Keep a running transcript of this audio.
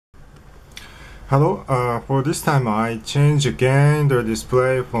Hello, for this time I change again the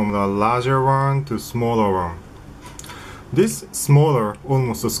display from the larger one to smaller one. This smaller,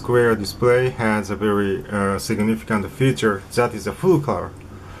 almost square display has a very significant feature, that is a full color.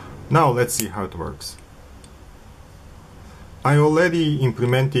 Now let's see how it works. I already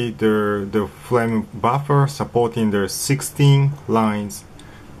implemented the frame buffer supporting the 16 lines.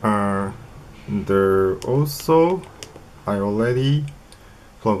 Also I already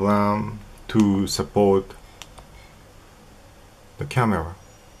programmed to support the camera.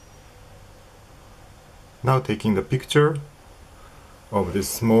 Now taking the picture of this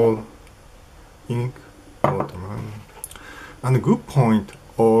small ink watermelon. And the good point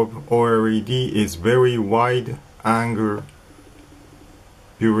of OLED is very wide angle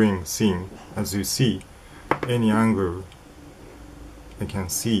viewing scene. As you see, any angle I can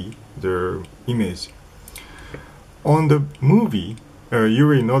see the image. On the movie, you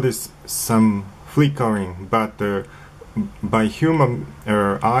will notice some flickering, but by human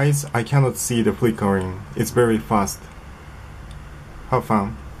eyes I cannot see the flickering. It's very fast. Have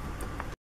fun.